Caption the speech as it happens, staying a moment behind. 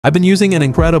I've been using an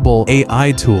incredible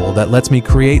AI tool that lets me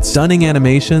create stunning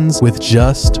animations with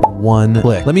just one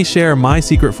click. Let me share my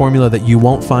secret formula that you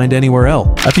won't find anywhere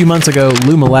else. A few months ago,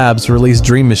 Luma Labs released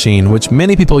Dream Machine, which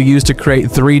many people use to create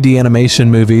 3D animation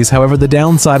movies. However, the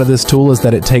downside of this tool is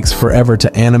that it takes forever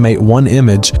to animate one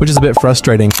image, which is a bit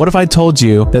frustrating. What if I told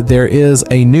you that there is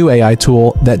a new AI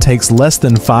tool that takes less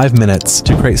than 5 minutes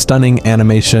to create stunning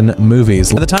animation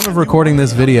movies? At the time of recording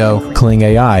this video, Kling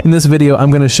AI. In this video,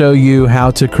 I'm going to show you how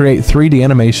to create 3D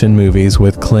animation movies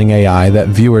with Kling AI that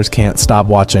viewers can't stop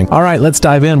watching. All right, let's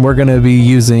dive in. We're going to be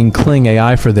using Kling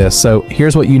AI for this. So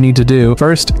here's what you need to do.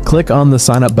 First, click on the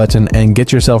sign up button and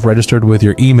get yourself registered with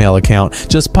your email account.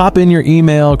 Just pop in your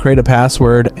email, create a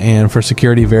password, and for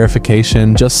security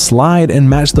verification, just slide and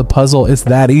match the puzzle. It's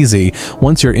that easy.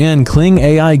 Once you're in, Kling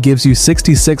AI gives you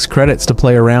 66 credits to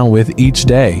play around with each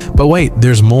day. But wait,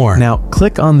 there's more. Now,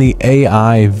 click on the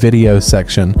AI video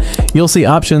section. You'll see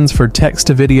options for text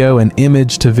to video and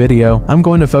image to video. I'm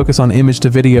going to focus on image to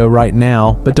video right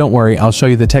now, but don't worry, I'll show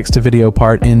you the text to video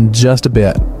part in just a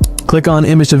bit. Click on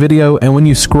image to video, and when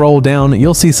you scroll down,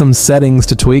 you'll see some settings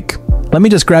to tweak. Let me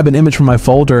just grab an image from my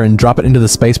folder and drop it into the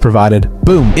space provided.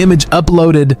 Boom, image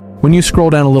uploaded. When you scroll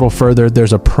down a little further,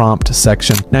 there's a prompt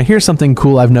section. Now here's something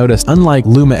cool I've noticed. Unlike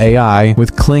Luma AI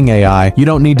with Kling AI, you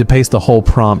don't need to paste the whole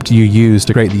prompt you use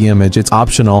to create the image. It's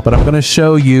optional, but I'm going to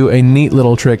show you a neat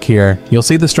little trick here. You'll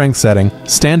see the strength setting.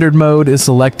 Standard mode is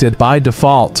selected by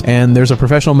default, and there's a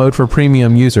professional mode for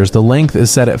premium users. The length is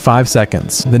set at 5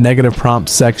 seconds. The negative prompt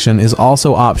section is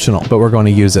also optional, but we're going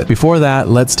to use it. Before that,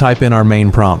 let's type in our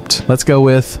main prompt. Let's go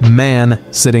with man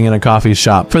sitting in a coffee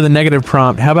shop. For the negative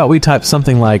prompt, how about we type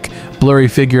something like blurry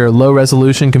figure, low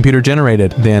resolution, computer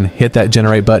generated. Then hit that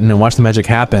generate button and watch the magic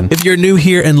happen. If you're new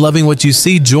here and loving what you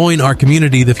see, join our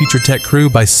community, the Future Tech Crew,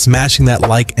 by smashing that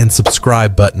like and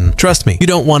subscribe button. Trust me, you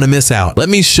don't want to miss out. Let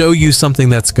me show you something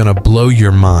that's gonna blow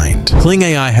your mind. Kling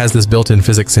AI has this built-in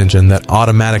physics engine that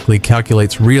automatically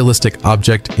calculates realistic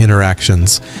object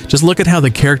interactions. Just look at how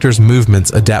the character's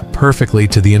movements adapt perfectly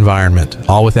to the environment,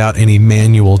 all without any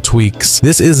manual tweaks.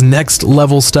 This is next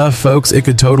level stuff, folks. It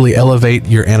could totally elevate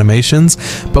your animations.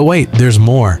 But wait, there's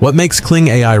more. What makes Kling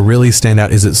AI really stand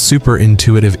out is its super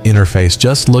intuitive interface.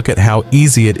 Just look at how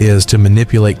easy it is to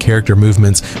manipulate character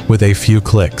movements with a few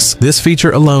clicks. This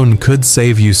feature alone could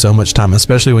save you so much time,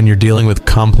 especially when you're dealing with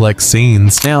complex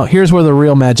scenes. Now, here's where the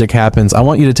real magic happens. I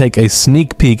want you to take a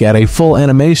sneak peek at a full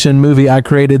animation movie I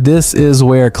created. This is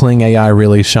where Kling AI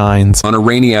really shines. On a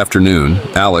rainy afternoon,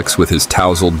 Alex, with his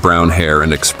tousled brown hair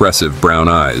and expressive brown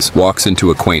eyes, walks into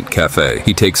a quaint cafe.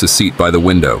 He takes a seat by the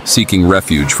window, seeking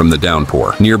refuge from the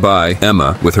downpour. Nearby,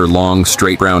 Emma, with her long,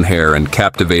 straight brown hair and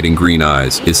captivating green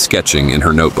eyes, is sketching in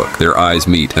her notebook. Their eyes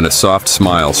meet, and a soft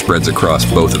smile spreads across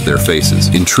both of their faces.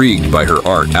 Intrigued by her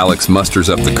art, Alex musters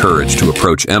up the courage to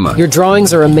approach Emma. Your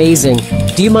drawings are amazing.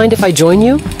 Do you mind if I join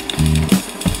you?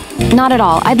 Not at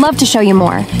all. I'd love to show you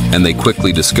more. And they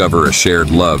quickly discover a shared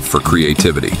love for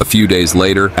creativity. A few days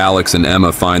later, Alex and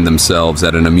Emma find themselves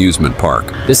at an amusement park.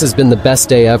 This has been the best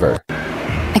day ever.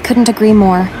 I couldn't agree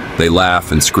more. They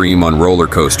laugh and scream on roller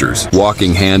coasters,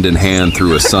 walking hand in hand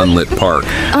through a sunlit park.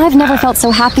 I've never felt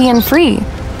so happy and free.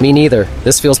 Me neither.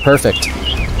 This feels perfect.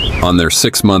 On their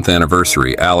 6-month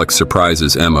anniversary, Alex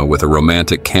surprises Emma with a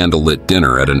romantic candlelit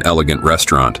dinner at an elegant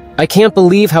restaurant. I can't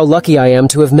believe how lucky I am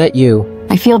to have met you.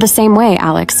 I feel the same way,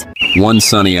 Alex. One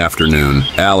sunny afternoon,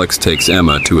 Alex takes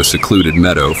Emma to a secluded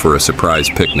meadow for a surprise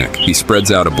picnic. He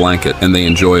spreads out a blanket, and they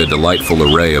enjoy a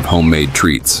delightful array of homemade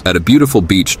treats. At a beautiful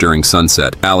beach during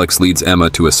sunset, Alex leads Emma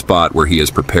to a spot where he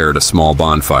has prepared a small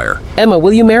bonfire. Emma,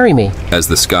 will you marry me? As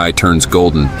the sky turns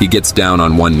golden, he gets down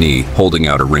on one knee, holding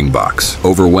out a ring box.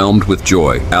 Overwhelmed with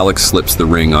joy, Alex slips the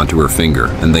ring onto her finger,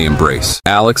 and they embrace.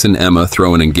 Alex and Emma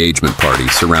throw an engagement party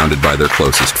surrounded by their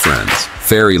closest friends.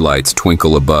 Fairy lights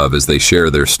twinkle above as they share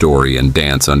their story and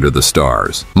dance under the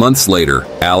stars. Months later,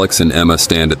 Alex and Emma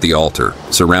stand at the altar,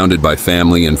 surrounded by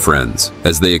family and friends.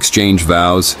 As they exchange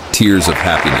vows, tears of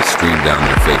happiness stream down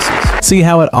their faces. See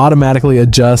how it automatically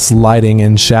adjusts lighting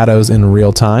and shadows in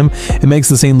real time? It makes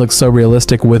the scene look so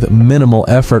realistic with minimal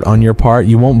effort on your part.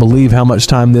 You won't believe how much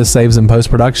time this saves in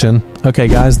post-production. Okay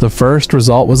guys, the first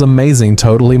result was amazing,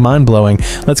 totally mind-blowing.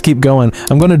 Let's keep going.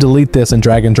 I'm going to delete this and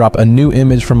drag and drop a new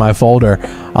image from my folder.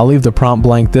 I'll leave the prompt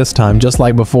blank this time, just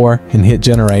like before. more and hit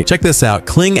generate. Check this out.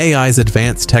 Kling AI's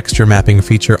advanced texture mapping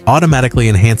feature automatically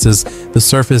enhances the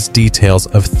surface details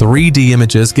of 3D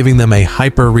images, giving them a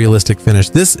hyper-realistic finish.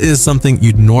 This is something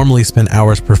you'd normally spend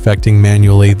hours perfecting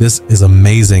manually. This is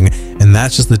amazing, and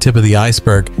that's just the tip of the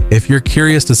iceberg. If you're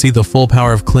curious to see the full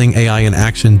power of Kling AI in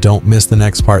action, don't miss the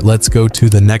next part. Let's go to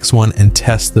the next one and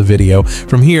test the video.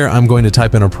 From here, I'm going to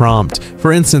type in a prompt.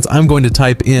 For instance, I'm going to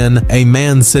type in a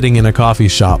man sitting in a coffee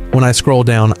shop. When I scroll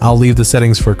down, I'll leave the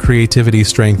settings for creativity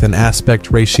strength and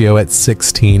aspect ratio at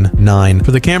 16:9.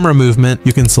 For the camera movement,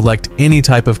 you can select any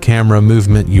type of camera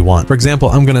movement you want. For example,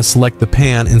 I'm going to select the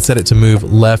pan and set it to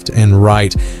move left and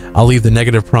right. I'll leave the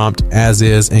negative prompt as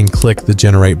is and click the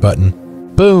generate button.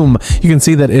 Boom! You can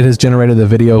see that it has generated the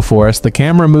video for us. The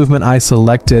camera movement I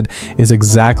selected is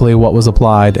exactly what was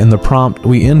applied, and the prompt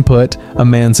we input, a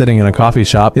man sitting in a coffee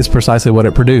shop, is precisely what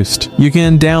it produced. You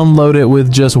can download it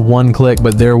with just one click,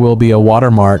 but there will be a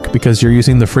watermark because you're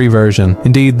using the free version.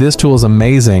 Indeed, this tool is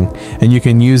amazing, and you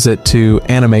can use it to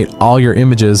animate all your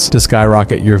images to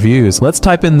skyrocket your views. Let's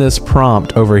type in this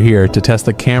prompt over here to test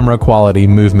the camera quality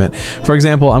movement. For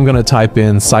example, I'm going to type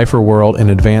in Cypher World in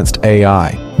Advanced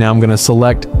AI. Now I'm going to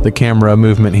select the camera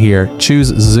movement here, choose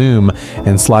zoom,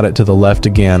 and slide it to the left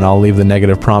again. I'll leave the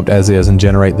negative prompt as is and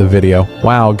generate the video.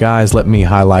 Wow, guys, let me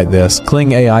highlight this.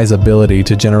 Kling AI's ability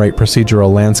to generate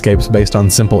procedural landscapes based on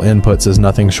simple inputs is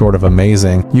nothing short of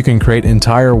amazing. You can create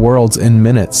entire worlds in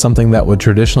minutes, something that would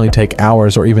traditionally take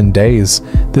hours or even days.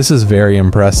 This is very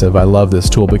impressive. I love this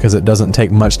tool because it doesn't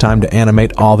take much time to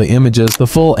animate all the images. The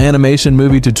full animation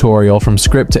movie tutorial from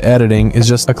script to editing is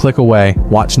just a click away.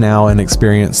 Watch now and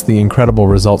experience the incredible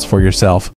results for yourself.